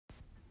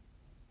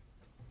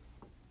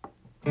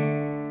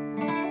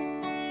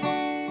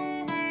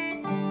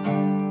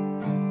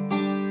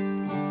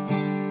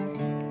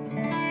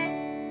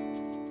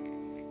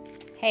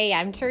Hey,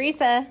 I'm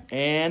Teresa.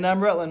 And I'm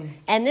Rutland.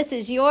 And this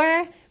is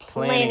your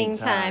Planning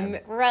Time.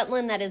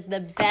 Rutland, that is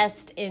the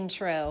best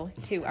intro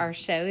to our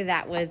show.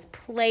 That was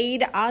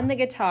played on the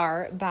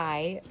guitar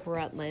by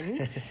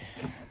Rutland.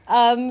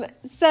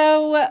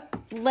 So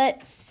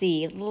let's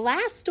see.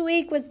 Last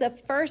week was the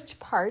first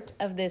part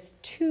of this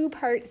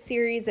two-part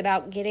series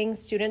about getting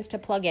students to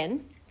plug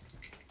in.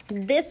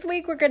 This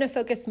week, we're going to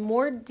focus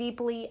more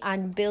deeply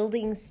on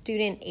building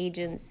student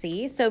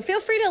agency. So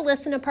feel free to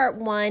listen to part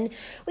one.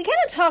 We kind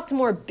of talked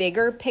more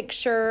bigger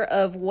picture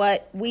of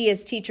what we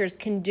as teachers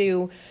can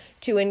do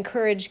to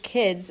encourage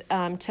kids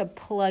to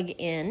plug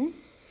in.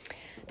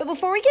 But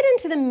before we get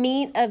into the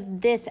meat of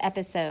this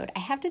episode, I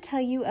have to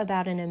tell you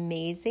about an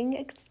amazing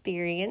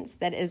experience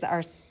that is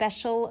our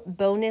special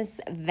bonus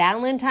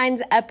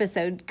Valentine's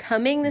episode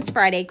coming this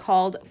Friday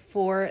called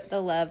For the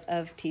Love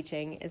of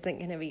Teaching. Isn't it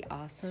going to be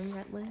awesome,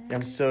 Rutland?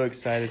 I'm so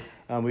excited.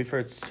 We've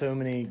heard so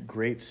many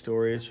great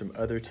stories from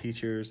other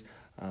teachers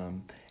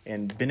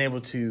and been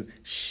able to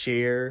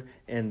share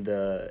in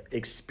the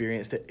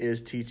experience that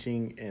is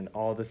teaching and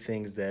all the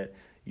things that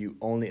you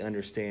only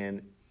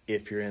understand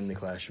if you're in the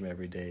classroom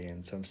every day.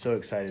 And so I'm so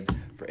excited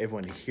for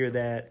everyone to hear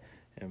that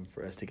and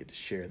for us to get to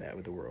share that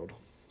with the world.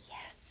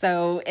 Yes.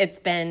 So it's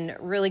been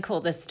really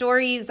cool. The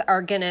stories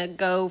are going to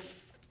go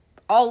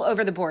all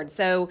over the board.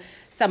 So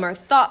some are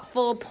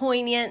thoughtful,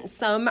 poignant,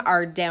 some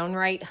are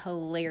downright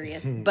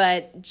hilarious.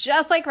 But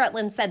just like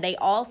Rutland said, they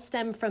all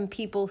stem from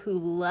people who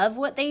love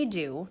what they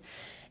do.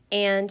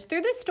 And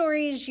through the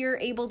stories, you're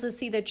able to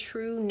see the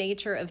true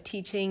nature of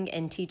teaching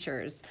and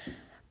teachers.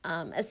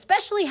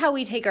 Especially how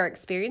we take our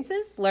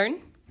experiences,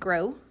 learn,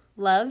 grow,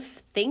 love,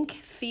 think,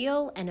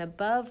 feel, and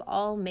above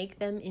all, make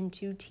them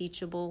into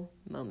teachable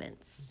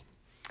moments.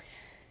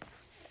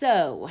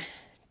 So,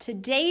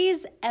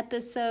 today's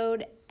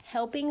episode,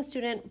 helping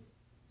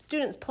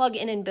students plug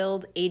in and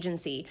build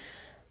agency.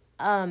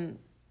 Rutland,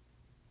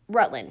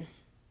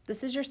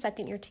 this is your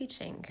second year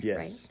teaching, Yes.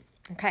 right?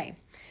 Okay.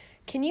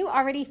 Can you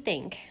already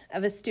think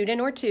of a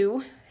student or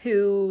two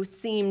who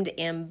seemed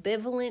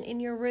ambivalent in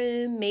your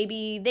room?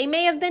 Maybe they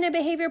may have been a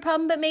behavior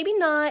problem, but maybe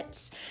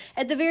not.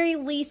 At the very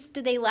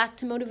least, they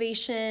lacked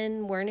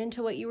motivation, weren't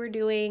into what you were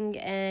doing,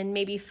 and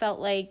maybe felt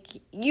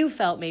like you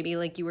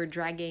were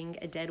dragging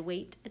a dead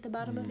weight at the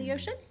bottom of the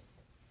ocean?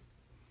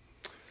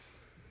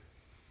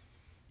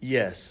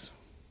 Yes.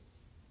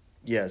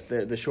 Yes,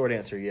 the short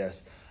answer,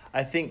 yes.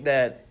 I think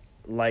that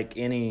like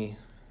any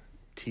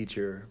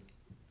teacher,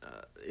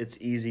 it's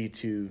easy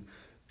to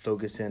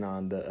focus in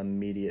on the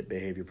immediate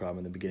behavior problem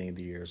in the beginning of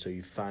the year. So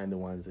you find the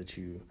ones that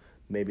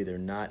maybe they're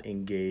not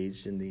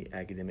engaged in the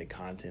academic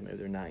content, maybe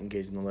they're not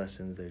engaged in the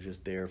lessons, they're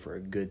just there for a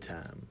good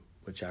time,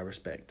 which I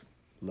respect.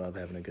 Love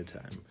having a good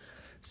time.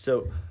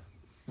 So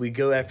we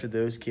go after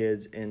those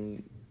kids,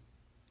 and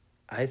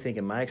I think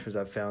in my experience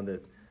I've found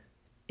that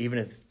even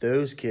if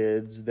those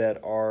kids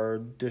that are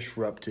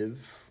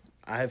disruptive,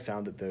 I have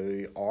found that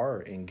they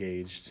are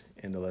engaged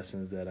in the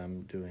lessons that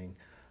I'm doing.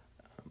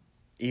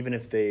 Even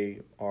if they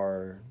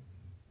are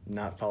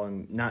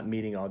not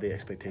meeting all the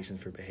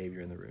expectations for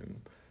behavior in the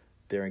room,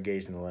 they're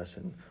engaged in the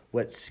lesson.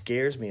 What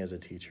scares me as a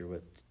teacher,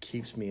 what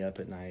keeps me up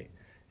at night,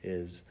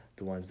 is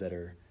the ones that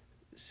are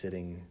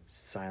sitting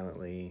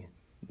silently,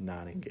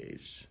 not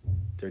engaged.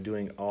 They're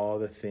doing all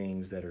the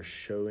things that are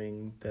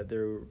showing that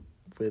they're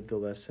with the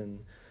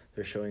lesson.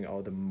 They're showing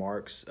all the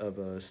marks of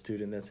a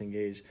student that's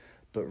engaged.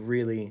 But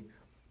really,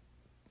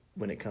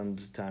 when it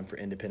comes time for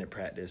independent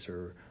practice,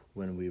 or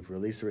when we've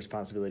released the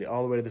responsibility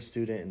all the way to the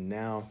student, and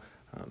now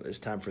it's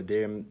time for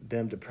them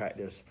to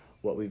practice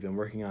what we've been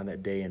working on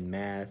that day in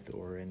math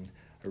or in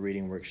a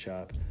reading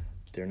workshop,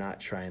 they're not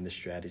trying the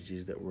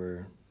strategies that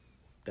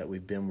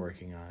we've been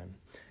working on.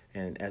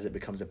 And as it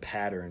becomes a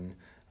pattern,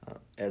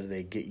 as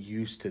they get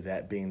used to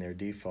that being their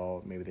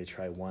default, maybe they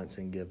try once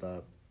and give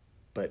up.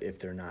 But if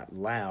they're not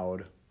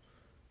loud,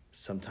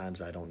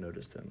 sometimes I don't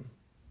notice them.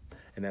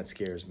 And that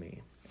scares me.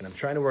 And I'm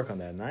trying to work on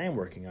that, and I am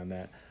working on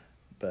that.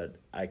 But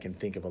I can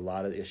think of a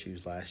lot of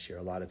issues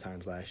a lot of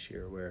times last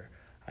year where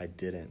I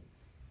didn't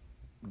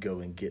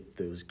go and get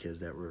those kids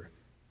that were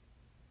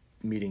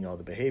meeting all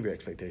the behavior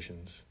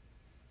expectations,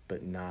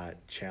 but not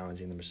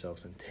challenging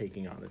themselves and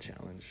taking on the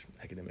challenge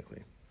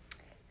academically.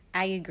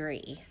 I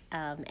agree.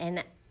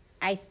 And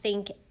I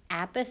think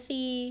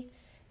apathy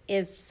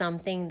is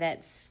something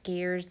that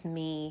scares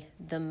me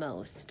the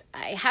most.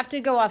 I have to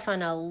go off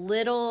on a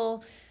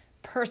little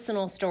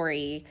personal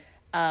story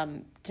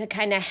to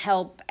kind of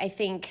help, I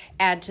think,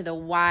 add to the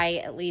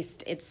why, at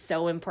least, it's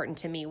so important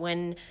to me.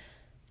 When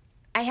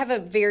I have a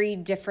very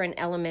different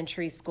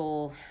elementary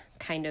school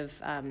kind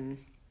of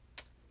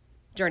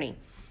journey.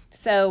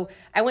 So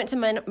I went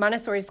to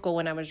Montessori school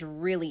when I was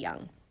really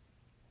young.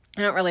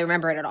 I don't really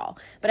remember it at all.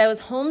 But I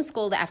was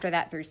homeschooled after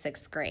that through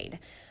 6th grade.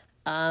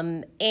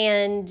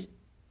 And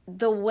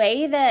the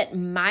way that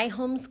my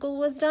homeschool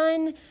was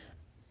done,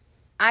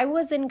 I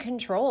was in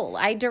control.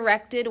 I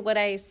directed what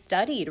I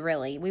studied,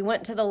 really. We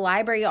went to the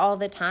library all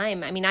the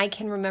time. I mean, I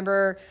can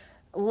remember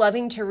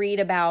loving to read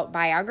about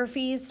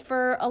biographies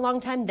for a long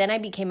time. Then I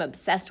became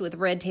obsessed with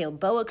red-tailed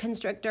boa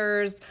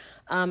constrictors.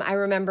 I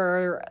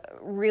remember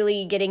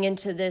really getting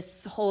into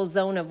this whole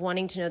zone of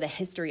wanting to know the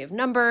history of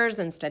numbers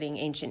and studying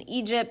ancient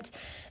Egypt.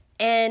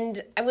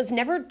 And I was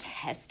never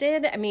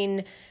tested. I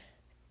mean,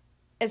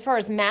 as far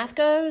as math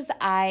goes,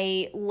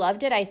 I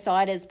loved it. I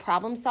saw it as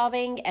problem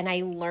solving, and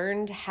I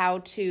learned how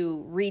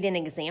to read an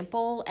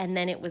example, and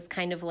then it was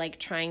kind of like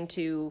trying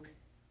to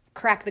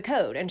crack the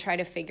code and try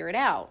to figure it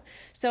out.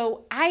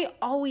 So I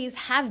always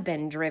have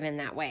been driven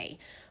that way.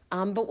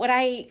 But what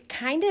I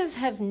kind of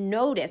have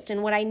noticed,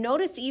 and what I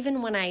noticed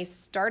even when I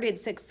started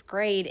 6th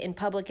grade in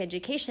public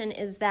education,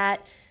 is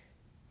that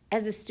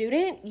as a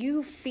student,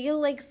 you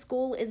feel like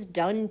school is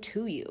done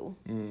to you.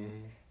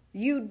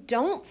 You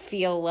don't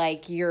feel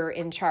like you're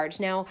in charge.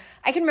 Now,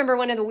 I can remember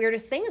one of the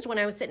weirdest things when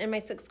I was sitting in my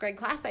 6th grade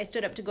class. I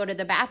stood up to go to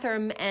the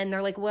bathroom, and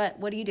they're like,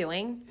 what are you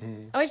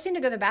doing? Oh, I just need to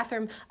go to the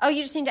bathroom. Oh,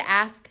 you just need to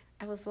ask.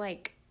 I was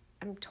like,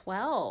 I'm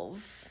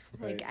 12.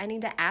 Right. Like, I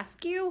need to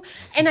ask you.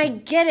 And I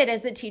get it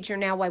as a teacher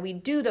now why we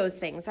do those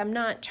things. I'm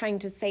not trying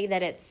to say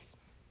that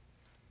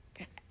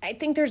I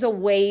think there's a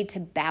way to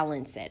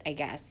balance it, I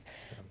guess.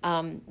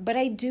 But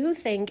I do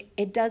think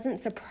it doesn't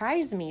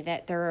surprise me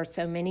that there are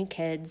so many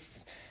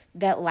kids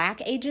that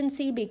lack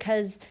agency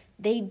because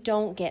they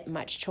don't get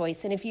much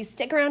choice. And if you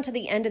stick around to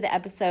the end of the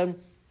episode,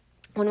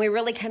 when we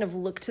really kind of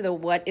look to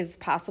what is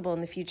possible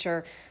in the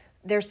future,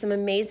 there's some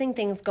amazing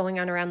things going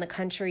on around the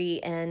country,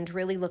 and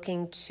really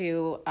looking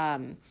to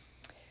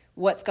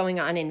what's going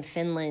on in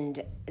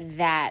Finland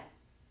that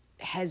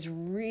has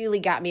really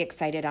got me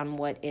excited on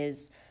what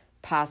is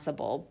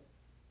possible.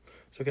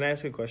 So can I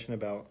ask you a question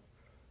about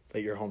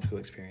your homeschool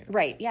experience?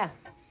 Right, yeah.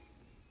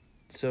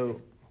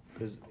 So,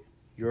 because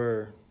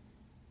your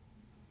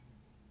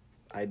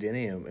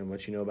identity and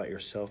what you know about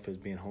yourself as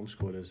being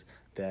homeschooled is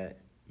that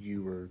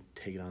you were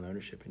taking on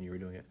ownership and you were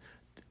doing it.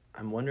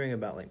 I'm wondering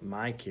about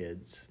my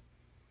kids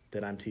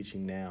that I'm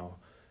teaching now.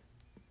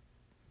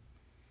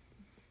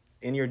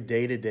 In your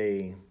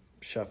day-to-day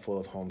shuffle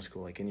of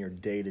homeschool, in your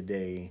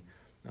day-to-day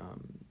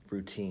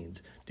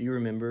routines, do you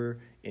remember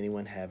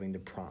anyone having to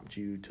prompt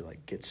you to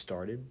get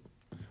started?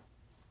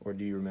 Or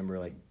do you remember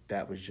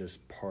that was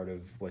just part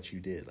of what you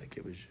did?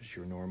 It was just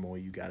your normal,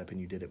 you got up and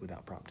you did it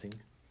without prompting?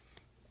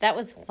 That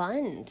was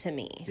fun to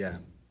me. Yeah.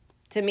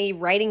 To me,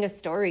 writing a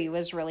story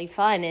was really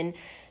fun. And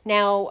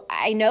now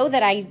I know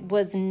that I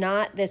was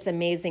not this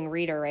amazing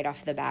reader right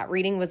off the bat.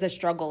 Reading was a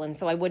struggle, and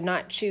so I would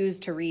not choose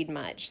to read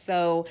much.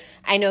 So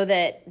I know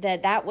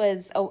that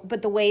was,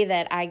 but the way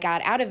that I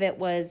got out of it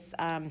was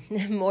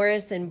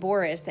Morris and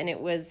Boris, and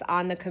it was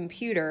on the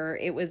computer.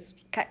 It was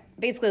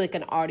basically like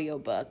an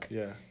audiobook,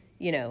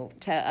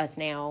 to us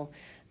now.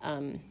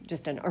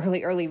 Just an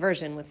early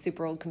version with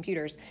super old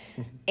computers.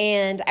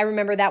 And I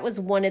remember that was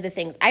one of the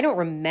things. I don't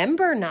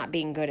remember not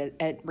being good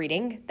at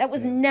reading. That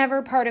was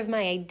never part of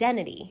my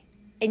identity.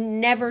 I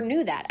never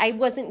knew that. I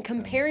wasn't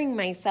comparing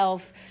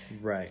myself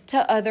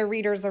to other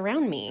readers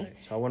around me. Right.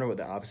 So I wonder what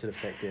the opposite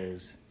effect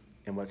is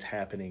and what's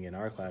happening in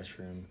our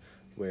classroom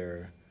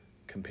where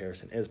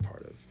comparison is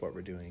part of what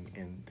we're doing,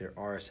 and there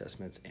are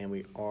assessments, and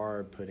we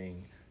are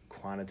putting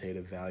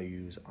quantitative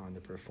values on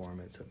the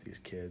performance of these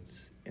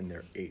kids in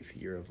their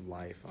 8th year of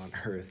life on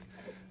Earth.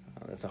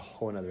 That's a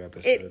whole other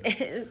episode.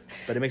 It is.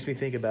 But it makes me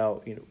think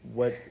about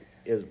what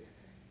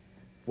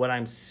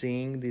I'm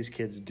seeing these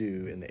kids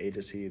do in the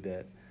agency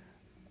that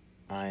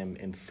I'm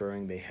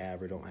inferring they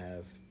have or don't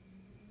have.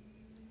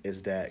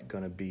 Is that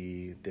going to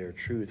be their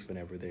truth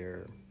whenever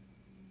they're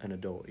an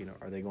adult?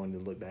 Are they going to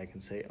look back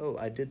and say, "Oh,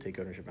 I did take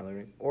ownership of my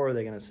learning," or are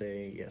they going to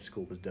say, "Yeah,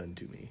 school was done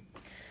to me"?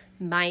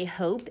 My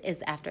hope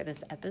is after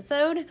this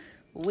episode,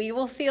 we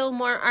will feel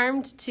more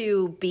armed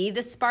to be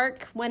the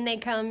spark when they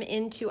come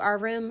into our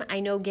room.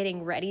 I know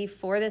getting ready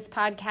for this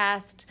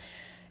podcast,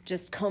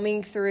 just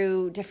combing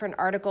through different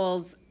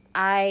articles,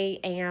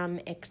 I am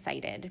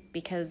excited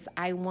because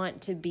I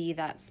want to be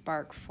that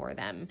spark for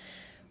them.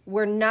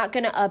 We're not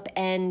going to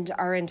upend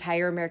our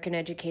entire American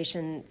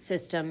education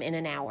system in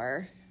an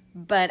hour,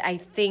 but I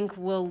think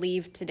we'll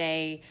leave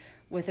today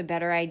with a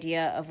better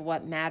idea of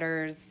what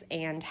matters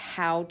and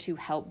how to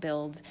help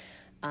build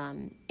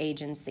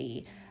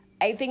agency.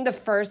 I think the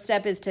first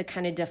step is to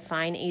kind of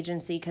define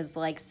agency because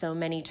like so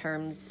many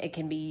terms, it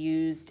can be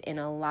used in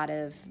a lot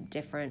of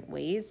different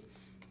ways.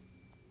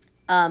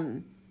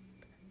 I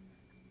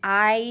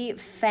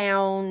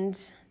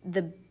found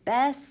the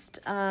best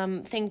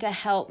thing to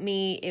help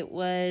me, it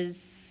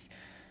was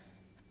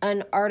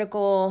an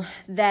article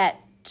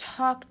that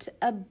talked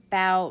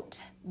about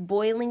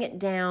boiling it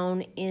down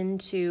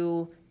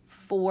into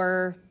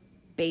 4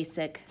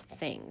 basic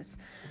things.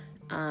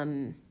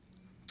 And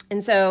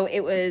so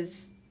it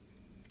was,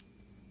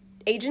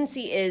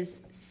 agency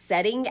is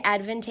setting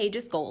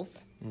advantageous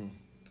goals,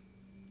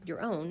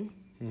 your own,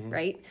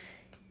 right?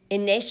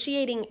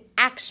 Initiating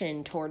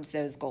action towards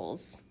those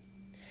goals,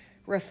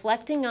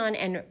 reflecting on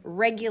and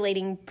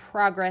regulating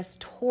progress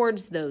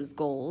towards those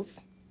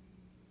goals,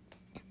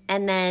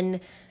 and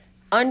then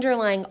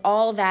underlying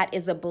all that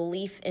is a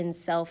belief in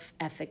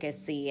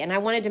self-efficacy. And I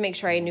wanted to make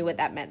sure I knew what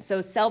that meant.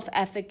 So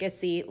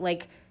self-efficacy,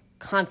 like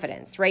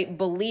confidence, right?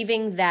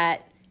 Believing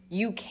that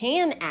you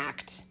can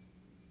act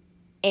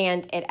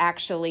and it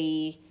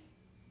actually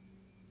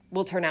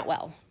will turn out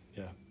well.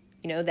 Yeah.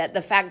 You know, that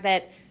the fact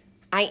that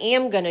I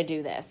am going to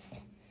do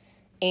this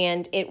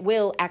and it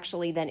will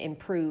actually then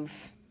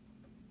improve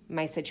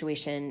my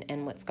situation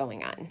and what's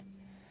going on.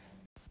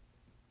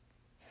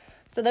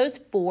 So those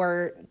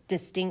 4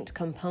 distinct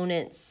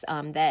components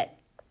that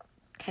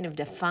kind of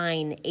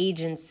define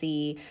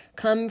agency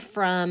come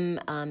from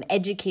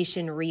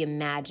Education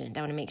Reimagined.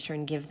 I want to make sure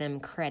and give them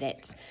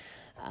credit.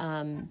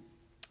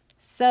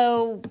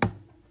 So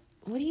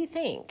what do you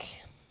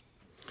think?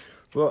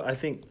 Well, I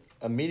think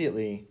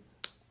immediately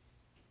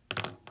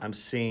I'm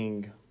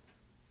seeing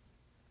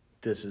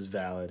this is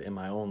valid in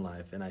my own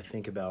life, and I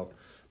think about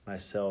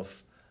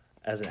myself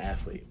as an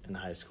athlete in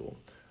high school.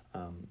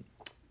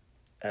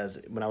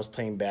 As when I was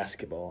playing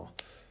basketball,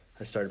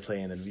 I started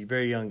playing at a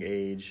very young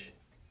age,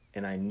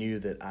 and I knew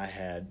that I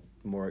had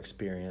more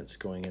experience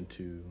going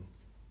into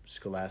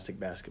scholastic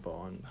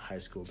basketball and high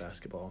school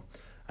basketball.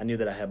 I knew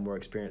that I had more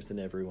experience than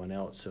everyone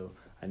else, so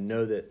I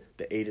know that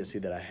the agency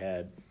that I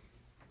had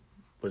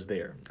was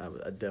there.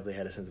 I definitely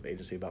had a sense of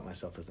agency about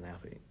myself as an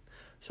athlete.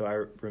 So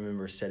I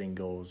remember setting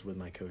goals with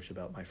my coach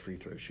about my free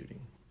throw shooting.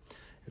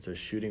 And so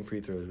shooting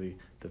free throws,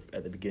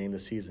 at the beginning of the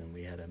season,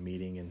 we had a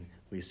meeting and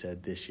we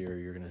said, this year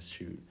you're going to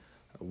shoot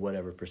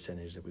whatever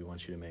percentage that we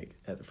want you to make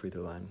at the free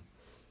throw line.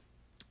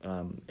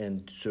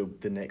 And so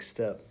the next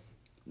step,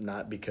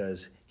 not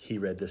because he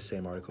read this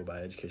same article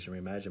by Education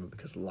Reimagined, but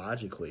because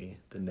logically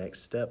the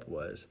next step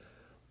was,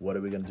 what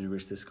are we going to do to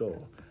reach this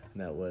goal?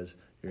 And that was,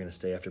 you're going to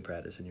stay after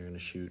practice and you're going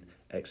to shoot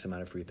X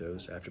amount of free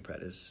throws after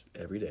practice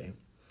every day.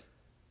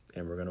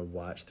 And we're going to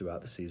watch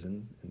throughout the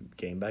season,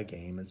 game by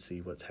game, and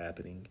see what's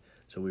happening.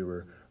 So we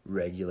were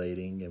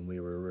regulating and we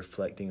were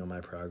reflecting on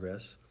my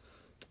progress.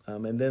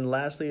 And then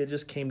lastly, it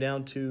just came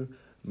down to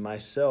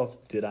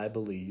myself. Did I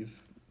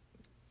believe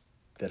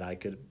that I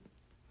could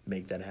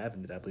make that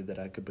happen? Did I believe that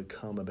I could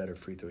become a better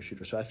free throw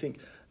shooter? So I think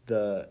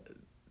the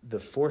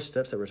 4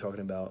 steps that we're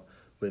talking about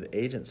with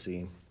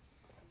agency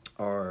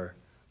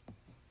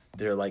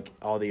they're like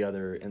all the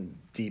other and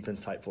deep,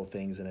 insightful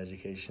things in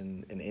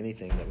education, and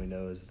anything that we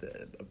know is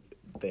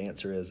the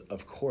answer is,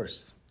 of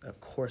course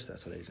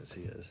that's what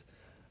agency is.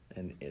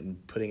 And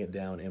putting it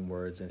down in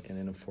words and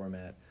in a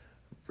format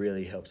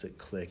really helps it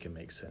click and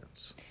make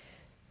sense.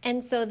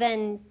 And so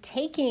then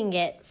taking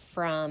it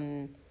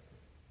from,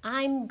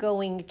 I'm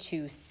going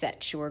to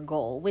set your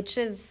goal, which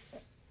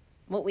is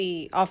what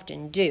we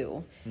often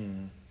do,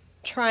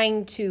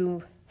 trying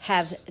to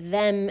have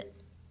them,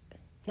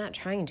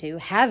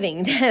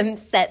 having them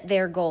set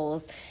their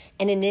goals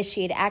and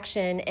initiate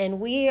action.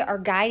 And we are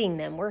guiding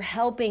them. We're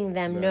helping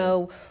them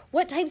know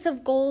what types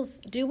of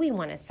goals do we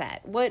want to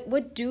set?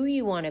 What do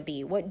you want to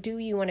be? What do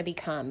you want to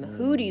become?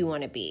 Who do you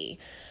want to be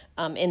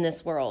in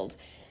this world?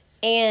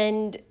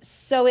 And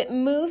so it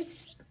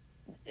moves.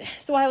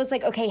 So I was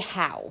like, okay,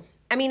 how?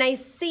 I mean, I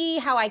see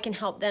how I can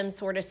help them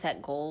sort of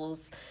set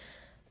goals,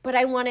 but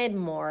I wanted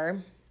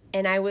more.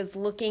 And I was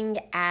looking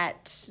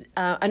at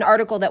an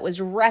article that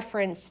was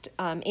referenced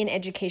in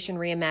Education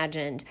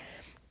Reimagined,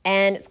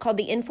 and it's called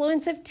The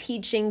Influence of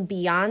Teaching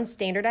Beyond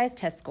Standardized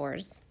Test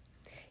Scores,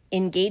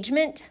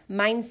 Engagement,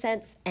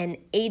 Mindsets, and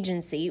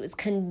Agency. It was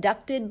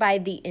conducted by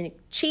the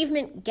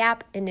Achievement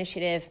Gap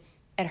Initiative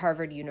at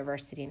Harvard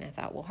University. And I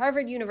thought, well,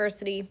 Harvard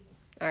University,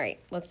 all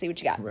right, let's see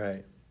what you got.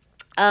 Right.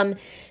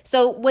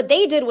 So what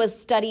they did was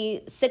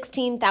study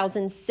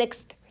 16,000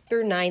 6th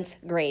through 9th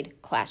grade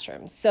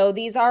classrooms. So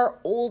these are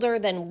older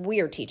than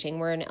we're teaching.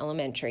 We're in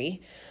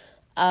elementary.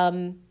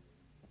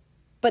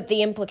 But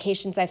the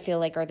implications, I feel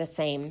like, are the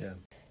same. Yeah.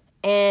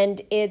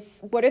 And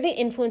it's, what are the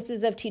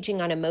influences of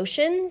teaching on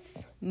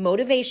emotions,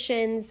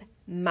 motivations,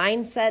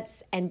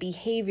 mindsets, and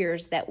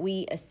behaviors that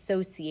we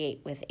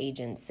associate with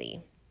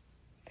agency?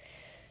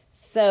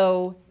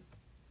 So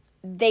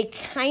they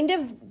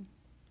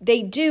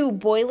do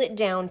boil it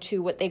down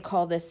to what they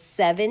call the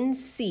 7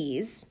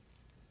 C's.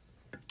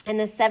 And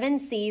the 7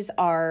 C's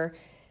are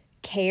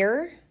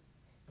care,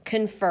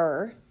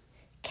 confer,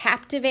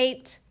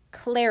 captivate,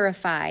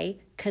 clarify,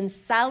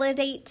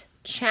 consolidate,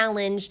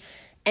 challenge,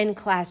 and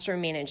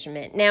classroom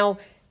management. Now,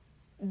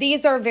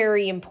 these are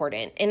very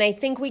important, and I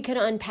think we could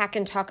unpack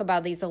and talk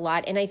about these a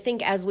lot. And I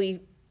think as we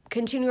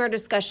continue our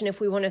discussion,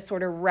 if we want to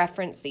sort of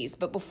reference these,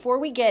 but before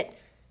we get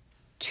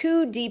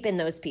too deep in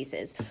those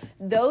pieces,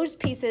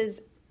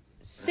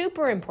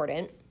 super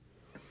important.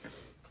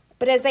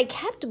 But as I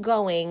kept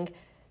going,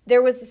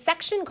 there was a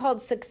section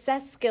called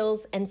Success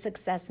Skills and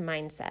Success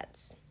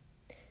Mindsets.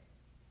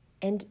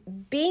 And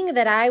being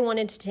that I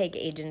wanted to take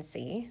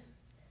agency,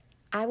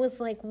 I was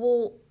like,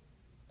 well,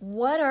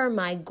 what are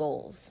my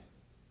goals,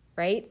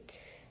 right?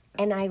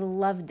 And I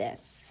love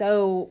this.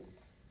 So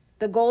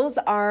the goals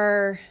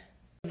are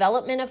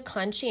development of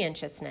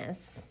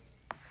conscientiousness,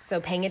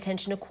 so paying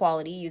attention to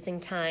quality, using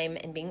time,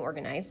 and being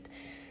organized.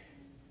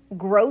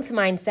 Growth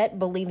mindset,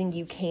 believing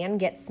you can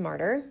get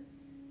smarter.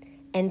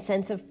 and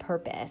sense of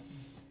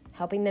purpose,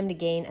 helping them to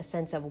gain a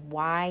sense of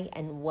why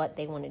and what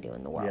they want to do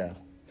in the world. Yeah.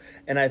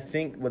 And I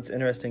think what's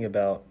interesting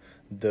about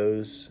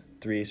those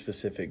 3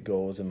 specific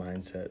goals and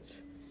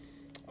mindsets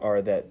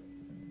are that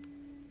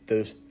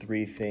those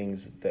 3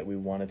 things that we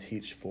want to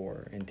teach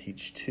for and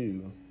teach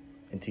to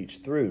and teach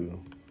through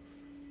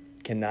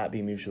cannot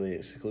be mutually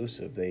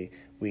exclusive. They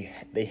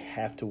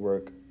have to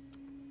work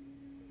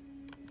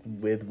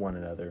with one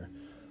another.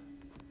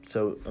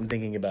 So I'm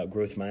thinking about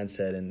growth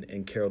mindset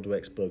and Carol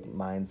Dweck's book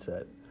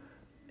Mindset,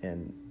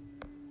 and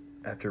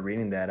after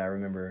reading that, I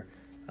remember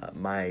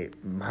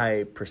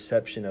my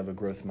perception of a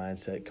growth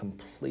mindset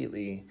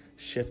completely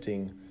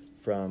shifting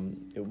from,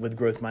 with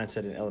growth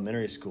mindset in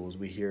elementary schools,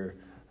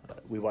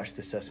 we watch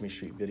the Sesame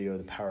Street video,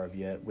 The Power of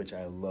Yet, which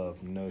I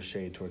love. No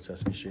shade towards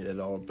Sesame Street at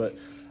all, but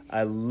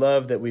I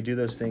love that we do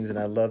those things, and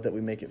I love that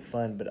we make it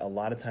fun. But a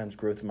lot of times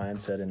growth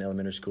mindset in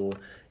elementary school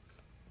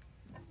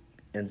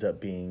ends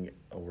up being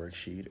a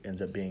worksheet,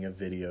 ends up being a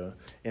video,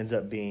 ends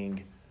up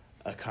being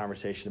a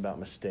conversation about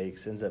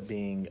mistakes, ends up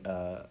being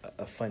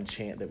a fun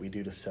chant that we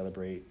do to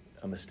celebrate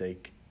a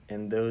mistake.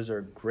 And those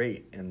are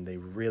great, and they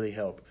really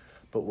help.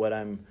 But what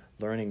I'm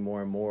learning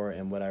more and more,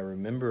 and what I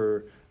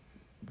remember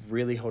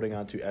really holding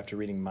on to after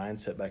reading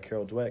Mindset by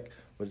Carol Dweck,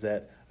 was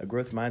that a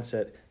growth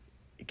mindset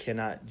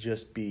cannot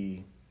just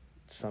be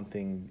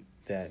something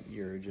that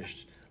you're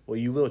just, well,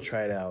 you will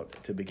try it out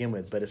to begin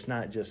with, but it's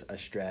not just a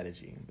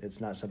strategy.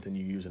 It's not something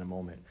you use in a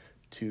moment.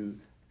 To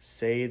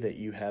say that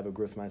you have a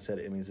growth mindset,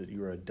 it means that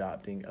you are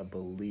adopting a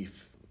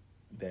belief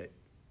that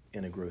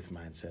in a growth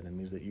mindset. It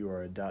means that you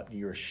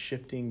are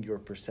shifting your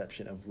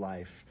perception of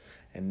life,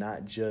 and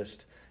not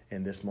just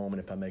in this moment,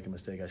 if I make a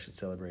mistake, I should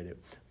celebrate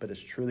it. But it's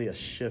truly a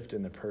shift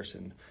in the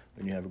person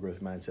when you have a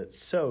growth mindset.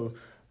 So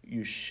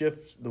you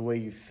shift the way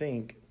you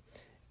think,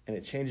 and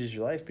it changes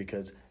your life,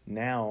 because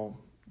now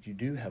you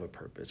do have a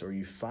purpose, or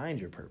you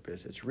find your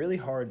purpose. It's really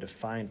hard to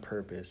find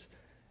purpose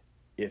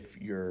if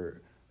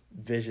your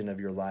vision of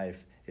your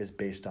life is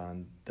based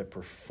on the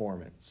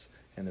performance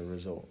and the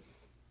result.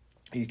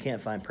 You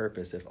can't find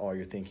purpose if all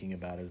you're thinking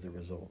about is the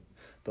result.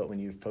 But when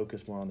you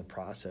focus more on the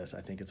process,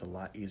 I think it's a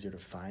lot easier to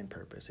find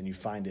purpose, and you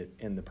find it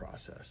in the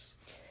process.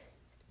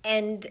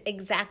 And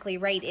exactly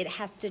right. It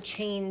has to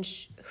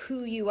change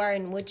who you are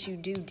and what you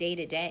do day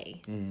to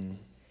day. Mm-hmm.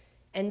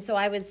 And so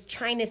I was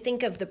trying to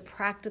think of the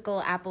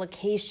practical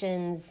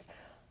applications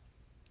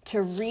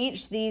to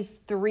reach these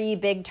 3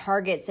 big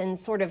targets, and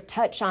sort of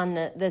touch on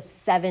the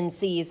 7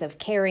 C's of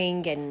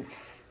caring and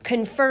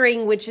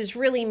conferring, which is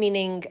really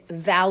meaning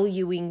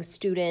valuing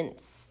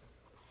students,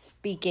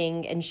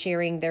 speaking and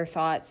sharing their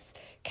thoughts,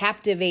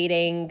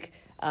 captivating,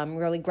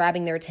 really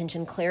grabbing their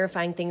attention,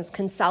 clarifying things,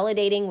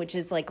 consolidating, which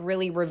is like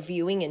really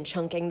reviewing and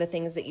chunking the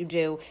things that you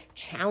do,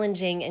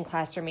 challenging, and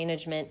classroom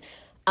management.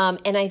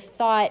 And I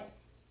thought,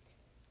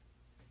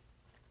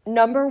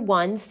 number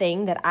 1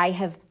 thing that I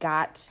have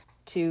got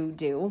to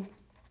do,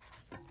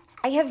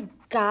 and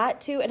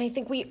I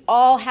think we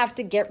all have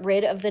to get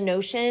rid of the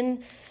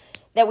notion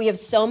that we have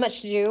so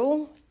much to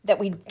do that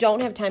we don't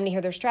have time to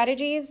hear their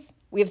strategies.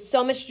 We have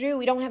so much to do,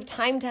 we don't have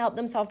time to help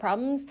them solve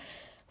problems.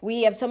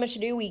 We have so much to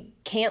do, we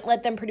can't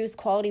let them produce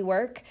quality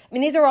work. I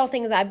mean, these are all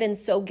things I've been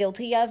so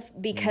guilty of,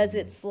 because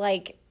it's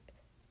like,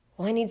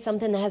 well, I need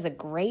something that has a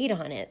grade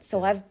on it.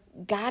 So I've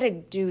got to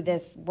do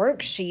this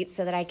worksheet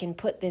so that I can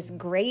put this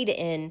grade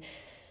in.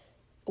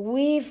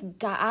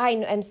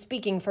 I'm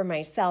speaking for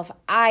myself,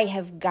 I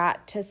have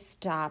got to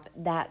stop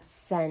that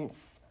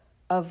sense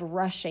of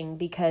rushing,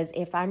 because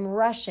if I'm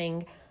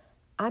rushing,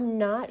 I'm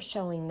not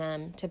showing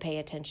them to pay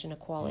attention to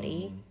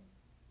quality.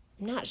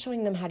 I'm not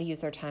showing them how to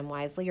use their time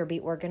wisely or be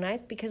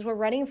organized, because we're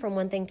running from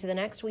one thing to the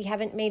next. We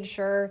haven't made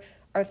sure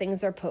our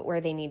things are put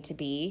where they need to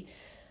be.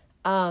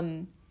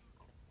 So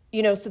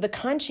the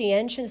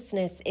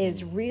conscientiousness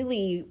is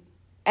really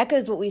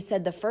echoes what we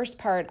said the first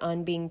part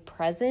on being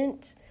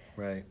present,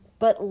 Right.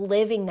 but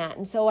living that.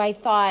 And so I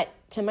thought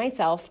to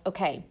myself,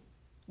 okay,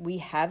 we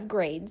have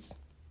grades.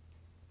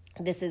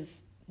 This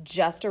is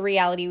just a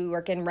reality we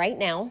work in right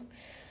now.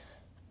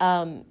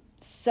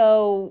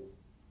 So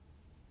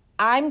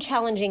I'm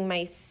challenging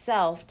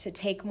myself to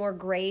take more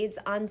grades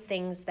on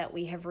things that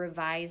we have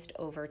revised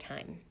over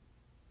time.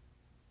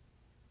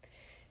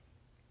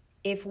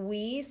 If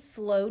we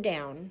slow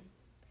down,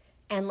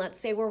 and let's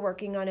say we're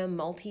working on a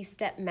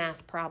multi-step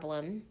math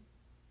problem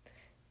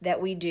that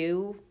we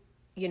do,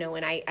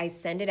 and I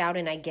send it out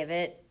and I give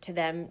it to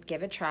them,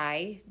 give a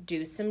try,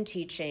 do some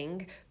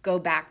teaching, go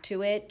back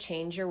to it,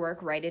 change your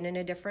work, write it in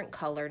a different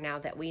color now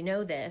that we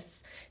know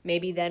this.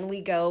 Maybe then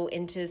we go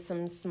into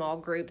some small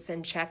groups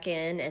and check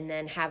in and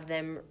then have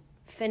them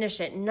finish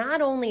it.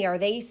 Not only are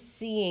they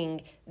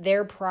seeing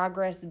their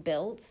progress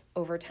built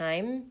over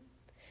time,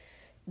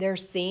 they're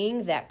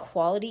seeing that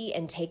quality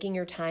and taking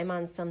your time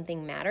on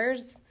something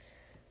matters.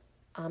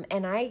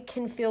 And I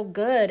can feel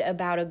good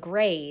about a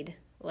grade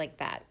like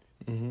that.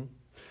 Mm-hmm.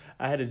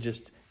 I had to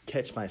just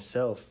catch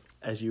myself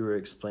as you were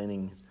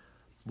explaining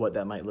what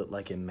that might look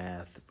like in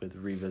math with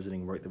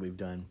revisiting work that we've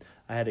done.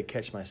 I had to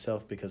catch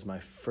myself, because my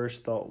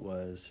first thought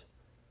was,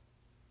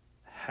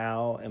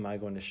 how am I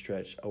going to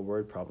stretch a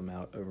word problem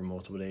out over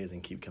multiple days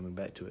and keep coming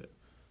back to it?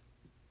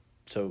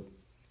 So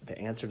the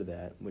answer to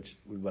that, which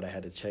what I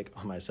had to check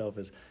on myself,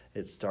 is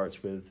it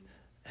starts with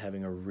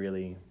having a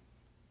really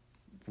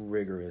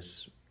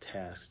rigorous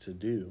task to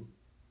do.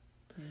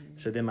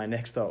 So then my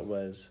next thought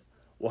was,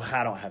 well,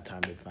 I don't have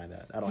time to find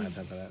that. I don't have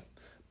time for that.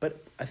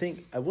 But I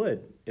think I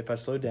would if I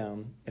slowed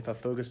down, if I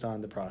focused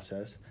on the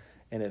process,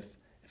 and if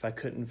I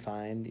couldn't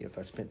find, if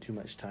I spent too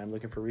much time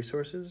looking for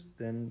resources,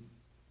 then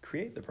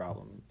create the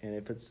problem. And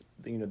if it's,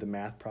 the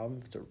math problem,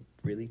 if it's a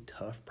really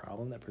tough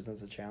problem that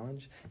presents a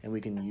challenge and we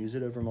can use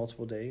it over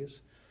multiple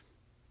days,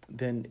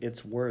 then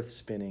it's worth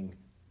spending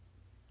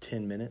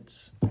 10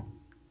 minutes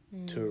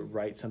to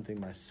write something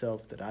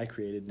myself that I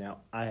created. Now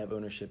I have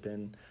ownership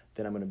in,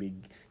 then I'm going to be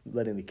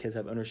letting the kids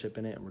have ownership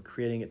in it, and we're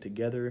creating it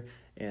together.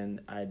 And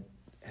I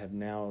have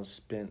now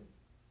spent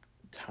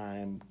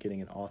time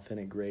getting an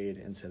authentic grade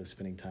instead of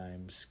spending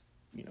time, just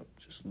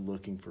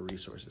looking for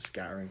resources,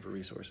 scouring for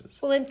resources.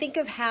 Well, and think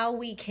of how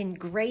we can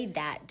grade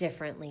that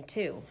differently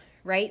too,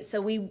 right?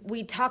 So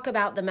we talk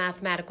about the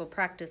mathematical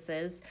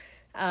practices.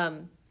 I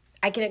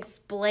can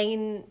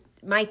explain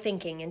my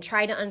thinking and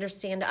try to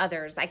understand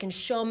others. I can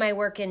show my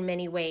work in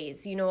many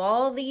ways.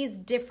 All these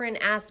different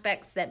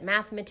aspects that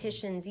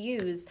mathematicians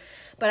use,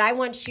 but I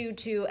want you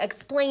to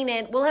explain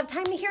it. We'll have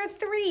time to hear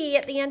 3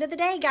 at the end of the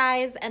day,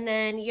 guys, and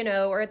then,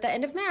 or at the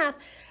end of math.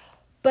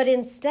 But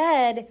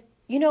instead,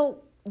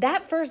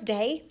 that first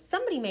day,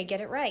 somebody may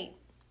get it right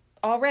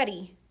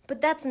already, but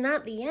that's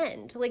not the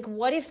end. Like,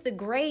 what if the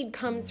grade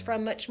comes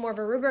from much more of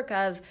a rubric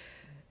of,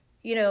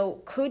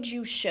 could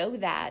you show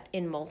that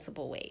in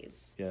multiple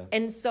ways? Yeah.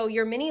 And so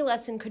your mini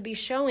lesson could be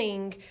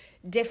showing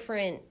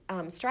different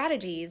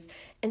strategies.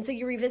 And so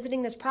you're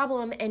revisiting this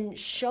problem and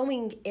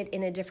showing it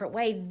in a different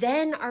way.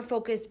 Then our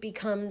focus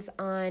becomes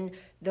on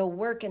the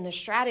work and the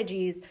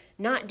strategies,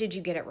 not did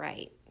you get it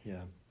right?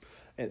 Yeah.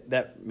 And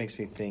that makes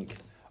me think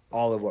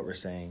all of what we're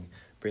saying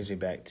brings me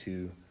back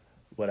to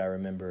what I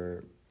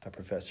remember a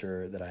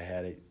professor that I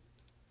had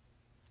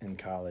in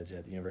college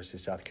at the University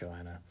of South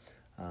Carolina,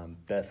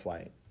 Beth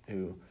White,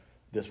 who,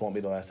 this won't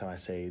be the last time I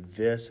say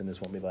this, and this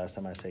won't be the last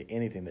time I say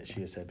anything that she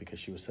has said, because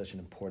she was such an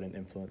important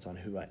influence on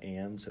who I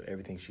am. So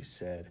everything she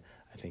said,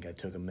 I think I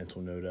took a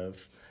mental note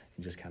of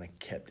and just kind of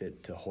kept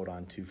it to hold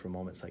on to for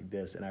moments like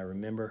this. And I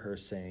remember her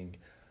saying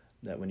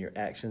that when your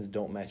actions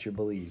don't match your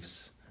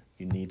beliefs,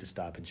 you need to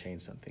stop and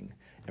change something.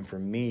 And for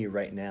me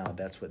right now,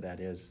 that's what that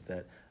is,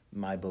 that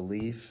my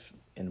belief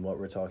in what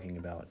we're talking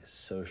about is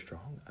so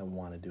strong. I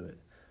want to do it.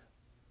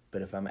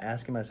 But if I'm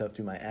asking myself,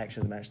 do my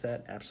actions match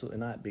that? Absolutely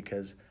not,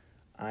 because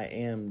I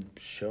am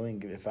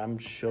showing, if I'm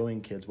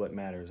showing kids what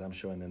matters, I'm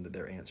showing them that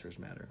their answers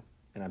matter.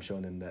 And I'm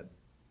showing them that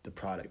the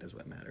product is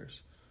what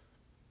matters.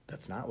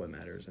 That's not what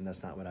matters, and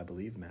that's not what I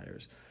believe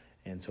matters.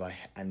 And so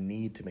I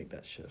need to make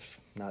that shift.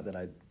 Not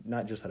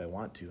just that I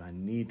want to, I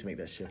need to make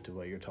that shift to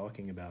what you're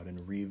talking about, and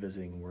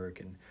revisiting work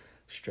and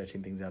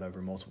stretching things out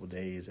over multiple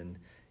days and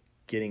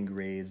getting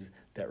grades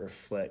that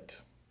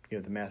reflect,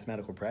 the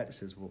mathematical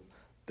practices. Well,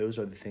 those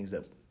are the things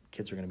that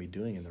kids are going to be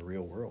doing in the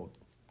real world.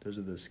 Those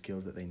are the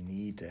skills that they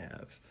need to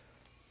have.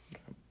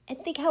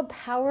 And think how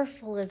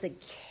powerful as a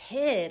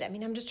kid. I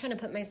mean, I'm just trying to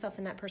put myself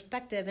in that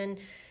perspective. And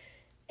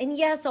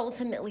yes,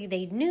 ultimately,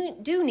 they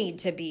do need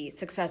to be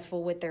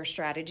successful with their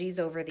strategies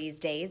over these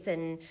days.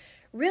 And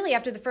really,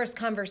 after the first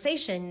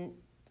conversation,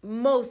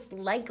 most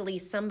likely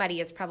somebody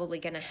is probably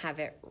going to have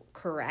it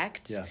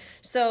correct. Yeah.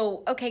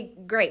 So, okay,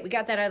 great. We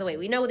got that out of the way.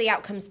 We know what the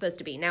outcome's supposed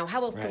to be. Now,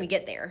 how else can we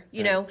get there?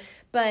 You know?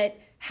 But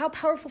how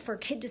powerful for a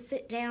kid to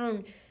sit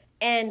down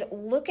and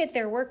look at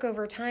their work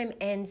over time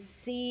and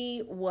see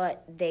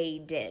what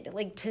they did.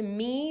 Like, to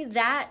me,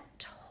 that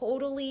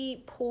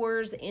totally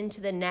pours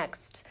into the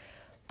next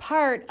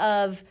part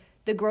of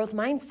the growth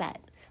mindset.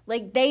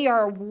 Like, they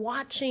are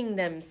watching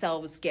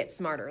themselves get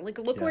smarter. Like,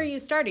 look where you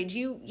started.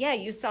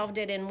 You solved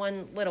it in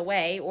one little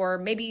way, or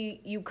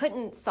maybe you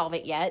couldn't solve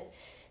it yet,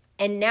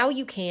 and now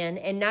you can,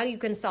 and now you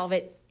can solve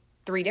it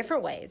 3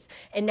 different ways.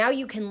 And now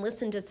you can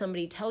listen to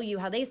somebody tell you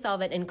how they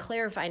solve it and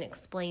clarify and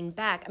explain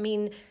back. I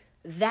mean,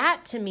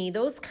 that to me,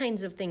 those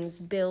kinds of things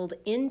build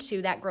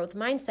into that growth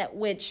mindset,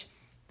 which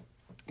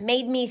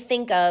made me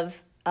think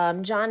of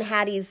John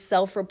Hattie's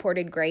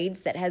self-reported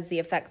grades that has the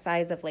effect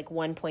size of like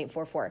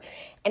 1.44.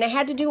 And I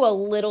had to do a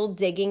little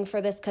digging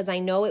for this because I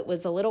know it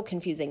was a little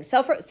confusing.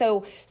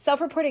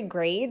 Self-reported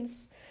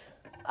grades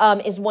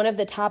is one of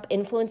the top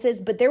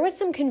influences, but there was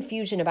some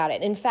confusion about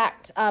it. In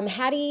fact,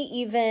 Hattie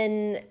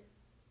even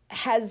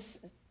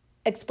has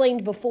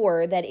explained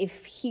before that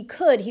if he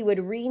could, he would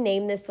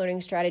rename this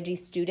learning strategy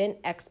Student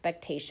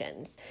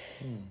Expectations.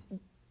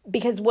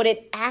 Because what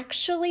it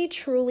actually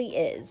truly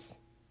is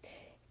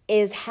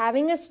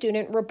having a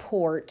student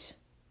report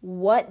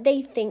what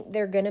they think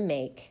they're going to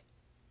make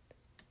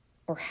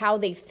or how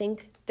they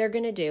think they're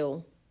going to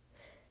do,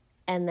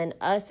 and then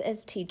us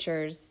as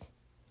teachers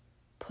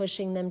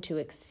pushing them to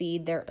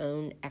exceed their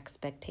own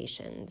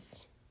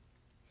expectations.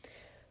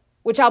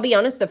 Which, I'll be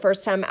honest, the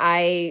first time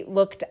I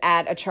looked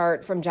at a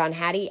chart from John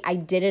Hattie, I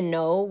didn't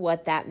know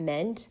what that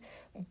meant.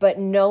 But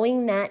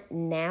knowing that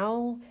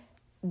now,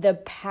 the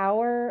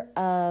power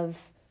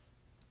of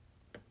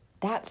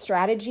that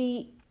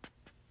strategy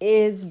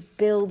is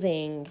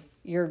building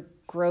your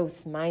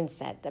growth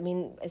mindset. I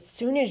mean, as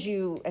soon as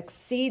you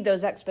exceed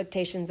those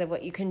expectations of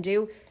what you can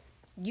do,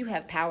 you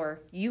have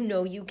power. You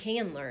know you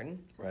can learn.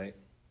 Right.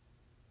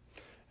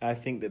 I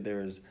think that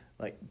there's,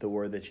 like the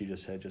word that you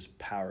just said, just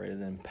power, is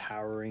an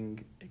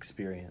empowering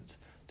experience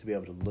to be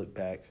able to look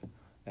back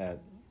at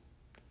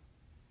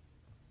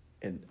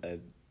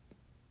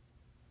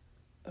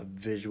a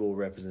visual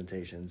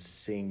representation,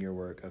 seeing your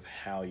work of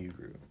how you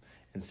grew,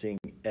 and seeing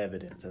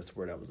evidence. That's the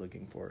word I was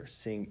looking for.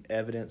 Seeing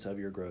evidence of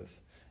your growth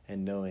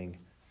and knowing,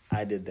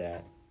 I did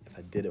that. If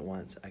I did it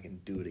once, I can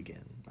do it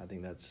again. I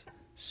think that's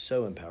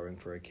so empowering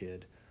for a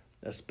kid,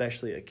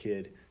 especially a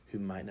kid who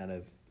might not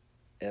have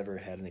ever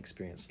had an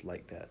experience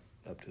like that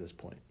up to this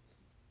point.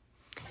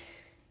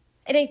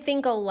 And I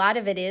think a lot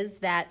of it is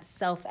that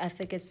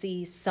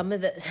self-efficacy, some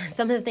of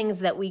the things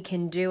that we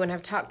can do, and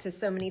I've talked to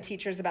so many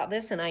teachers about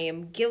this, and I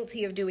am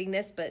guilty of doing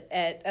this, but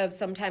of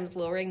sometimes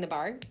lowering the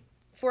bar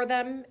for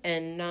them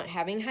and not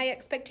having high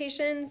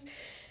expectations.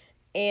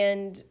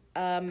 And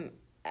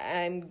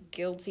I'm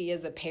guilty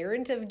as a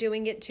parent of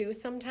doing it too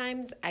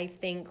sometimes. I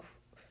think,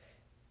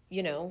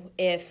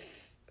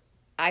 if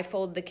I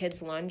fold the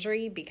kids'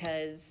 laundry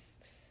because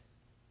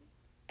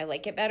I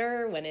like it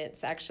better when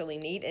it's actually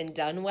neat and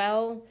done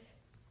well,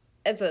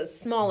 it's a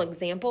small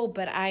example,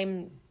 but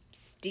I'm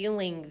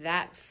stealing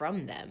that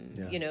from them.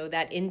 Yeah.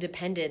 That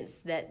independence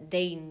that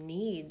they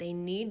need. They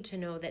need to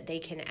know that they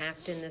can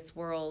act in this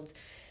world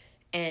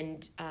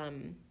and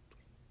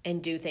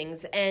do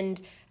things.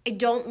 And I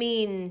don't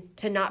mean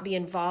to not be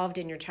involved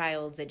in your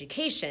child's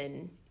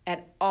education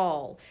at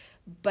all,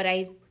 but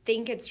I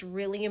think it's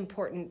really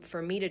important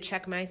for me to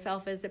check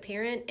myself as a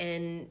parent,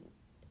 and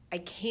I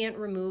can't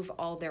remove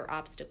all their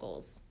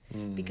obstacles.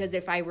 Because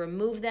if I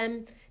remove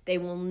them, they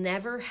will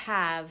never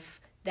have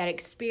that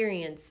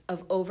experience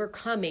of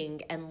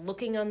overcoming and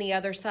looking on the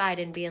other side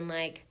and being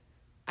like,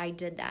 I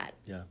did that.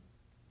 Yeah.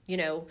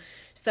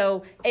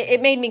 So it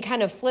made me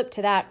kind of flip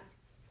to that.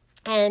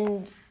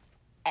 And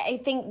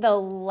I think the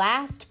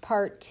last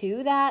part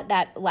to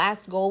that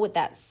last goal with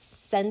that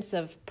sense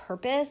of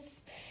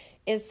purpose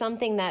is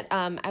something that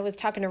I was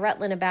talking to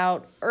Rutland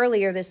about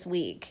earlier this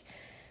week.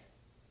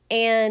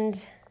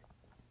 And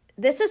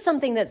this is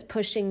something that's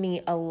pushing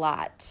me a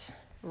lot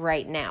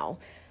right now.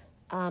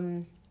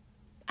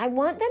 I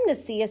want them to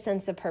see a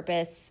sense of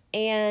purpose,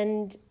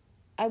 and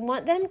I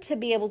want them to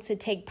be able to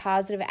take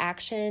positive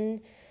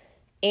action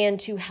and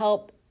to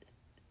help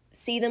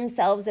see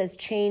themselves as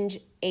change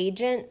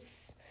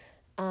agents,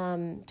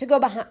 to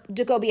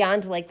go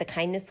beyond like the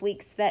kindness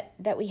weeks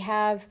that we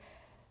have.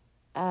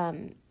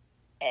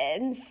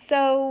 And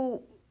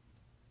so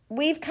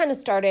we've kind of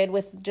started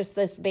with just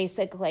this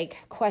basic like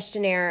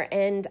questionnaire,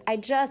 and I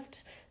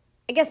guess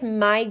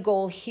my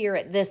goal here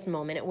at this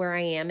moment at where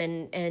I am,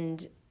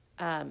 and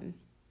of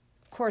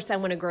course I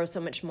want to grow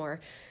so much more,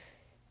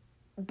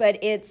 but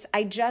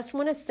I just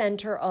want to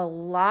center a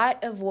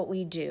lot of what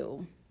we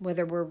do,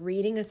 whether we're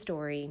reading a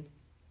story,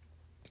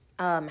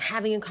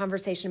 having a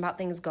conversation about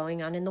things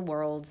going on in the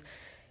world,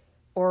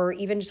 or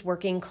even just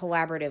working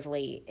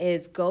collaboratively,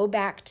 is go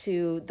back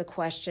to the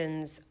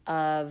questions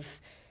of,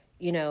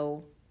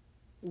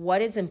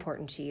 what is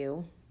important to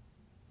you?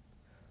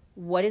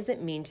 What does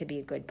it mean to be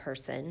a good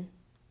person?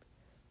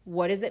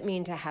 What does it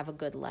mean to have a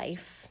good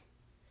life?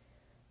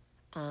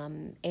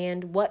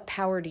 And what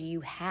power do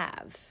you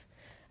have?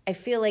 I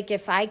feel like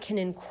if I can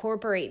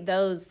incorporate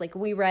those, like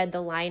we read The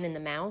Lion and the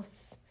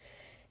Mouse,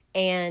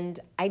 and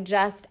I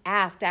just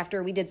asked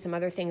after we did some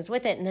other things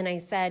with it, and then I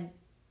said,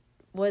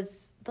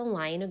 was the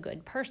lion a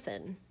good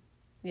person?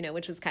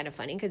 Which was kind of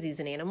funny because he's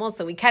an animal.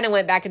 So we kind of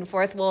went back and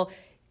forth. Well,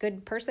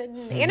 good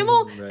person,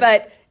 animal. Right.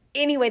 But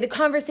anyway, the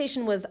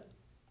conversation was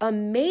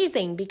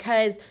amazing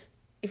because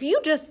if you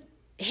just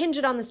hinge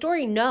it on the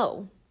story,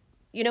 no,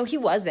 he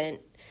wasn't.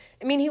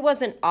 I mean, he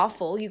wasn't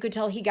awful. You could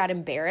tell he got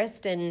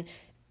embarrassed. And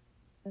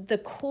the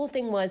cool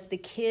thing was the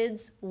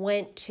kids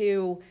went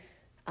to,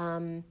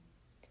 but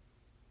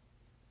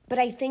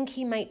I think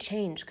he might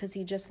change because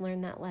he just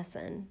learned that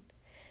lesson.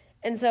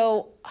 And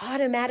so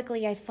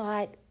automatically I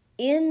thought,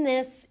 in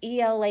this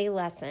ELA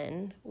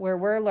lesson where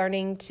we're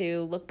learning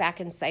to look back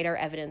and cite our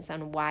evidence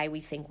on why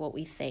we think what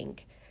we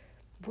think,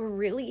 we're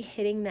really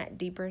hitting that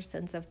deeper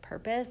sense of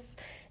purpose,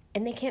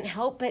 and they can't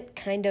help but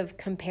kind of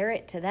compare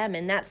it to them.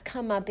 And that's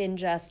come up in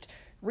just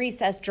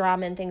recess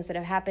drama and things that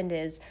have happened,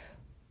 is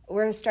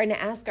we're starting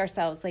to ask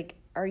ourselves, like,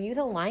 are you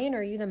the lion or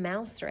are you the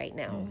mouse right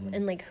now? Mm-hmm.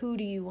 And like, who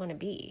do you want to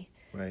be?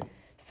 Right.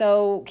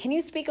 So can you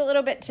speak a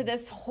little bit to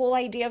this whole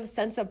idea of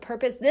sense of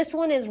purpose? This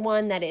one is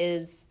one that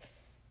is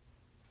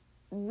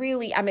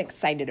really, I'm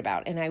excited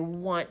about, and I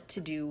want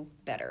to do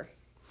better.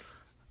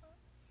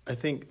 I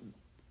think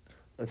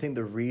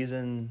the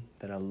reason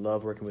that I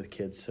love working with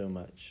kids so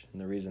much, and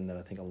the reason that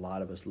I think a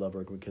lot of us love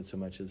working with kids so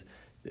much, is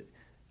that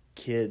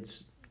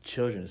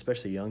children,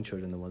 especially young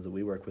children, the ones that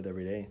we work with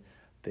every day,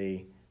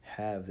 they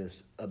have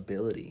this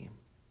ability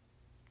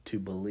to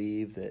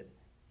believe that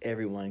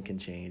everyone can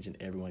change and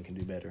everyone can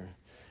do better.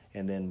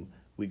 And then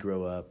we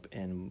grow up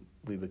and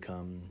we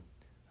become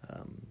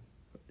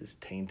is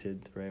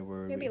tainted, right?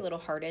 Maybe a little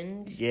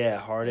hardened. Yeah,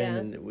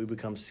 hardened, and we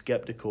become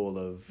skeptical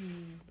of,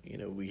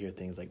 we hear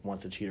things like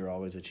once a cheater,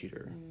 always a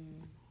cheater.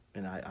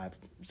 And I've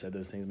said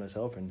those things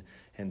myself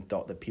and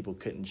thought that people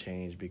couldn't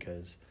change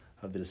because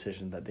of the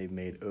decision that they've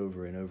made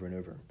over and over and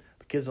over.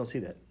 But kids don't see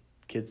that.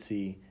 Kids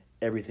see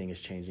everything is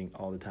changing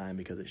all the time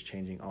because it's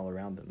changing all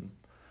around them.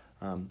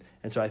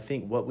 And so I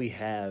think what we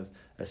have,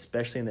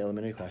 especially in the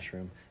elementary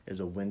classroom, is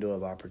a window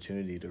of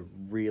opportunity to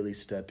really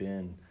step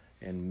in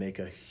and make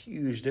a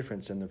huge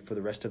difference for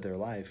the rest of their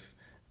life,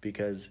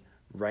 because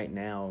right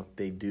now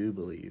they do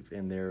believe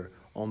and they're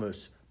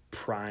almost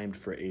primed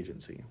for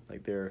agency.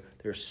 Like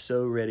they're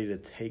so ready to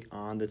take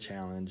on the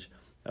challenge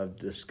of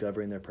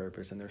discovering their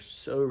purpose, and they're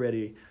so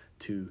ready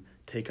to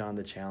take on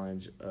the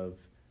challenge of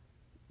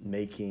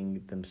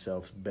making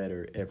themselves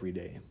better every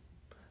day.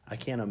 I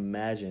can't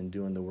imagine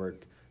doing the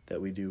work that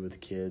we do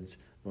with kids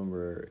when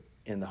we're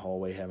in the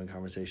hallway having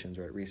conversations,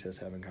 or at recess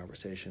having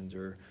conversations,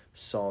 or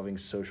solving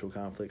social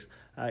conflicts.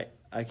 I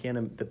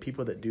can't. The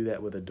people that do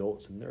that with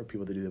adults, and there are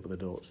people that do that with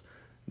adults,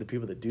 the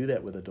people that do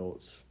that with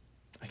adults,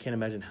 I can't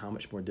imagine how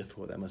much more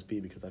difficult that must be,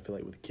 because I feel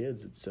like with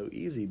kids it's so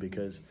easy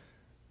because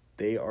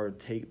they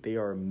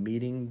are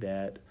meeting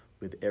that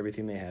with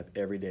everything they have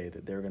every day,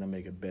 that they're going to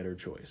make a better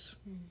choice.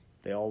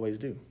 They always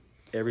do,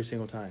 every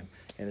single time,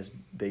 and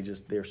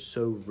they're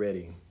so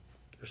ready.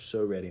 They're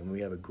so ready, and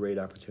we have a great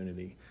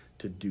opportunity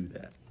to do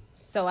that.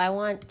 So I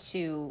want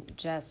to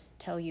just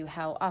tell you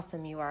how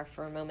awesome you are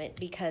for a moment,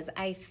 because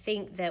I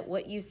think that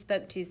what you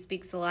spoke to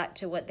speaks a lot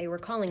to what they were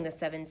calling the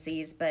 7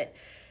 C's, but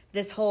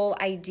this whole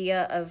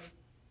idea of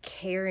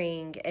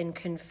caring and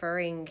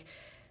conferring,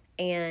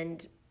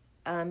 and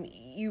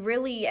you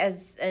really,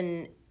 as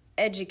an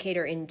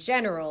educator in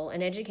general,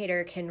 an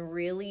educator can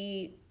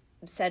really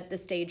set the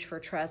stage for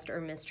trust or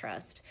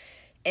mistrust.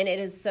 And it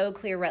is so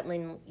clear,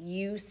 Rutland,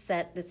 you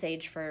set the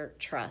stage for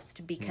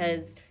trust,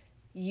 because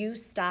you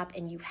stop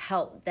and you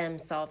help them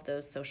solve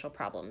those social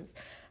problems.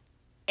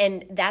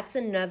 And that's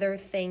another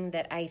thing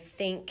that I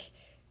think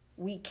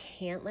we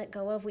can't let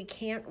go of. We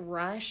can't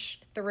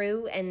rush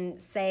through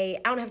and say,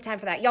 I don't have time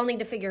for that. Y'all need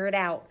to figure it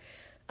out.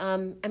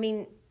 I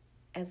mean,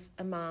 as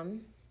a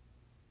mom,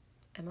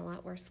 I'm a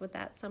lot worse with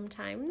that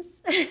sometimes.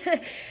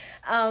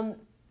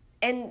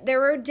 And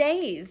there are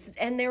days,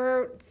 and there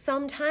are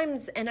some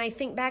times, and I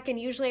think back, and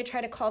usually I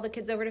try to call the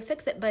kids over to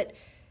fix it, but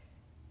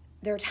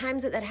there are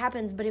times that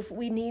happens. But if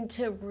we need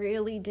to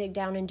really dig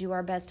down and do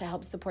our best to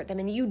help support them,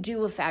 and you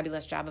do a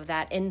fabulous job of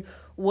that, and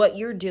what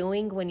you're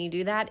doing when you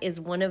do that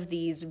is one of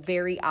these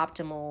very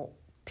optimal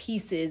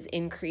pieces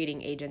in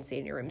creating agency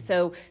in your room.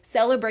 So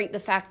celebrate the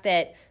fact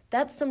that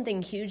that's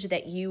something huge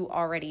that you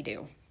already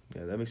do.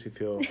 Yeah, that makes me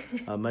feel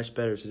much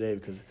better today,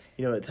 because,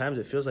 at times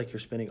it feels like you're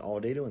spending all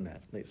day doing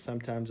that. Like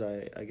sometimes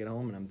I get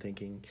home and I'm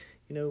thinking,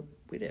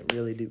 we didn't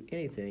really do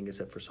anything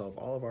except for solve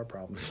all of our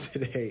problems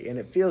today. And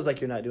it feels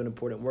like you're not doing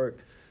important work,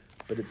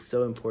 but it's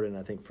so important,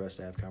 I think, for us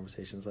to have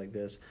conversations like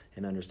this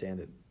and understand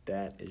that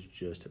that is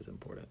just as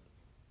important.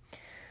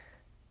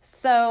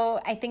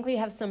 So I think we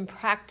have some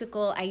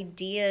practical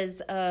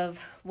ideas of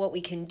what we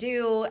can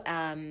do.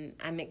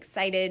 I'm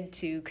excited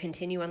to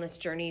continue on this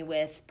journey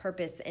with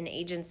purpose and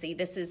agency.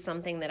 This is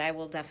something that I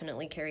will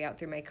definitely carry out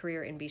through my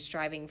career and be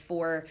striving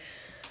for.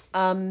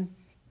 I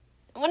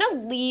want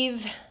to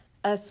leave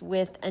us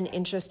with an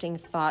interesting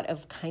thought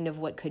of kind of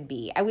what could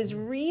be. I was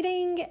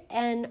reading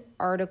an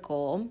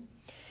article,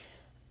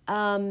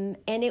 and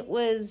it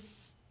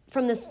was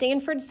from the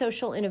Stanford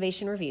Social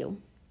Innovation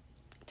Review,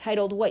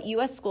 titled What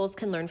U.S. Schools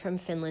Can Learn from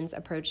Finland's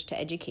Approach to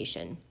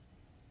Education.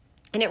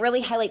 And it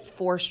really highlights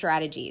 4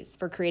 strategies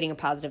for creating a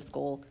positive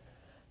school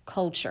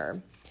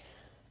culture.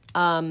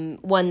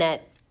 One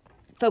that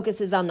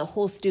focuses on the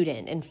whole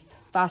student and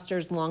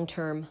fosters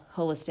long-term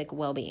holistic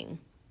well-being.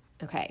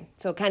 Okay,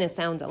 so it kind of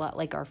sounds a lot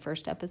like our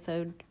first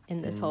episode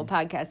in this whole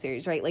podcast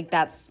series, right? Like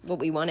that's what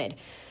we wanted.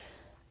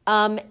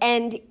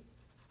 And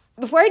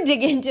before I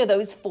dig into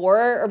those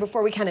 4, or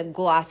before we kind of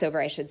gloss over,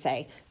 I should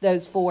say,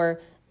 those 4,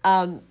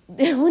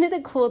 one of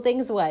the cool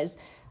things was,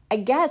 I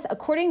guess,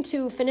 according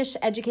to Finnish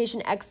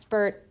education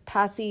expert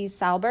Pasi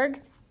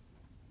Sahlberg,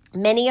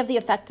 many of the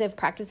effective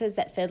practices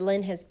that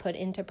Finland has put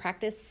into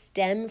practice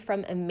stem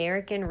from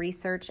American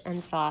research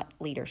and thought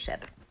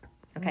leadership.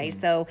 Okay,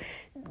 so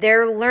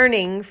they're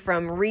learning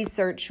from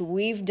research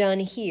we've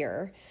done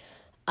here,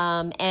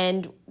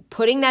 and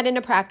putting that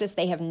into practice.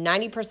 They have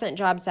 90%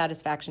 job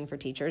satisfaction for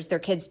teachers. Their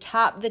kids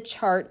top the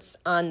charts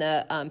on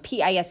the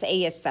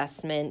PISA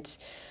assessment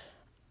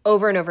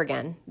over and over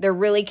again. They're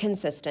really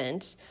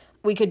consistent.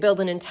 We could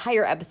build an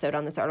entire episode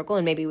on this article,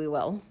 and maybe we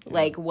will. Yeah.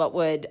 Like, what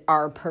would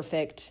our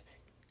perfect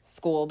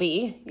school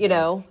be, you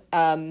know?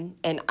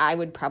 And I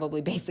would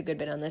probably base a good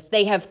bit on this.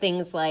 They have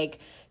things like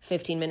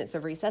 15 minutes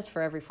of recess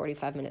for every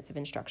 45 minutes of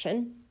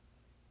instruction.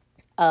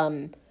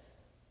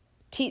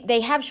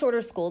 They have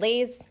shorter school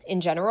days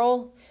in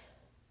general.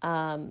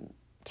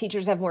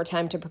 Teachers have more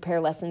time to prepare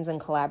lessons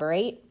and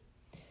collaborate.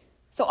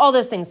 So all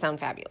those things sound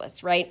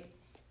fabulous, right?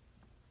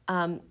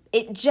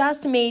 It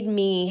just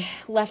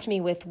left me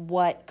with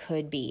what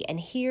could be. And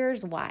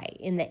here's why.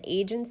 In the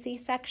agency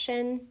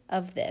section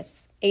of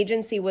this,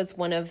 agency was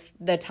one of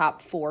the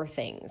top 4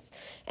 things.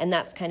 And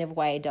that's kind of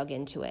why I dug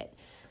into it.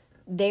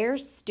 Their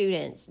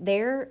students,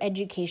 their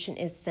education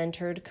is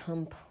centered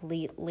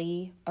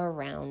completely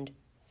around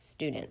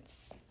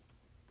students.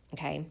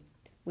 Okay?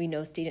 We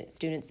know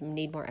students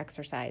need more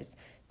exercise.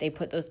 They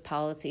put those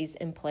policies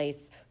in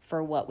place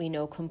for what we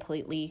know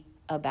completely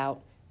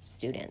about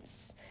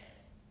students.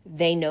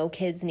 They know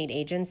kids need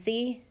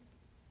agency.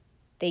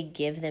 They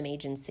give them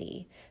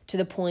agency to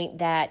the point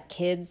that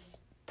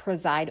kids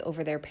preside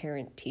over their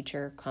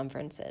parent-teacher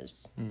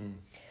conferences.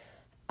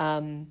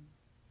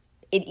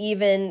 It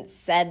even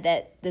said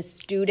that the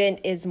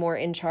student is more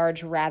in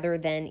charge rather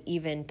than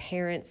even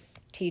parents,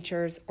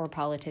 teachers, or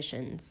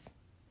politicians.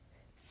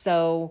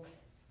 So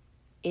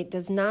it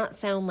does not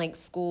sound like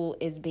school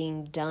is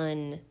being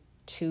done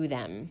to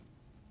them.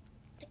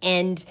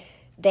 And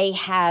they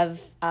have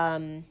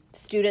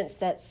students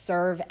that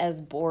serve as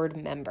board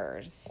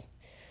members.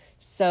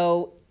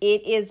 So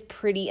it is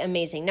pretty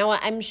amazing. Now,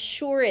 I'm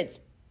sure it's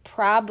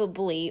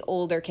probably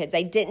older kids.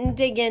 I didn't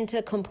dig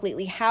into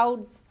completely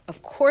how,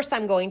 of course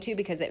I'm going to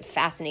because it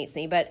fascinates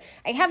me, but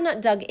I have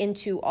not dug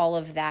into all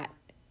of that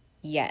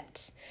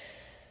yet.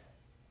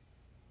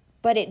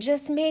 But it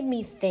just made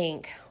me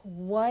think,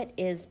 what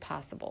is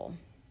possible?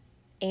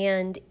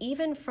 And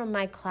even from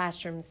my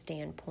classroom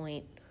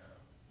standpoint,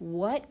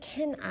 what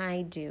can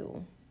I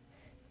do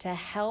to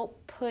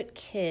help put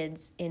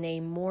kids in a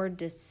more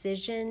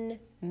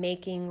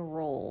decision-making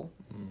role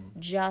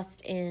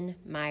just in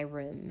my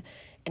room?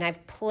 And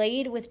I've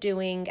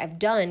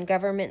done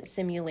government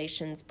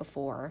simulations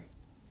before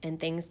and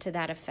things to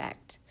that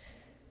effect.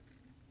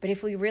 But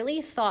if we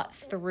really thought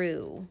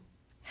through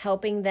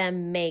helping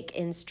them make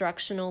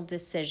instructional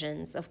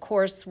decisions, of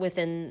course,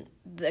 within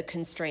the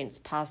constraints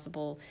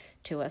possible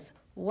to us,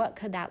 what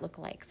could that look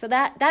like? So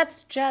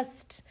that's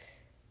just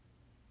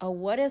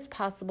what is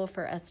possible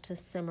for us to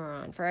simmer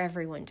on, for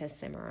everyone to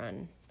simmer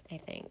on, I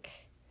think.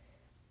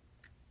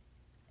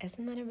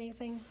 Isn't that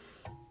amazing?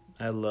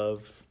 I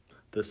love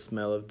the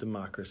smell of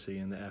democracy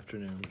in the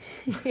afternoon.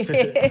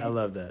 I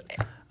love that.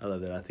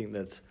 I think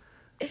that's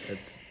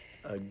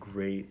a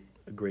great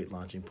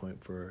launching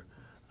point for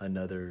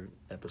another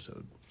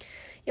episode.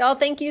 Y'all,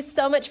 thank you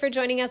so much for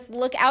joining us.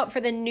 Look out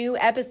for the new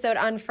episode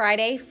on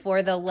Friday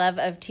for the Love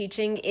of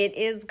Teaching. It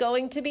is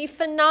going to be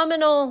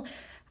phenomenal.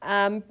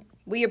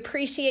 We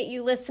appreciate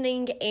you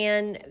listening,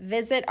 and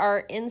visit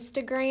our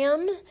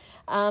Instagram.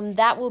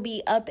 That will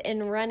be up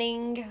and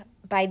running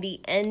by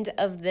the end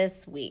of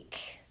this week.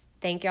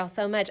 Thank y'all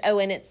so much. Oh,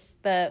 and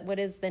what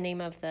is the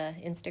name of the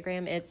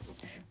Instagram?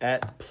 It's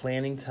at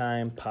Planning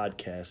Time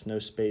Podcast. No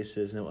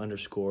spaces, no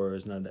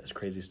underscores, none of that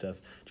crazy stuff.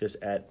 Just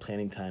at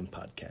Planning Time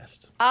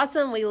Podcast.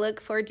 Awesome. We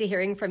look forward to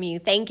hearing from you.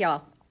 Thank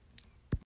y'all.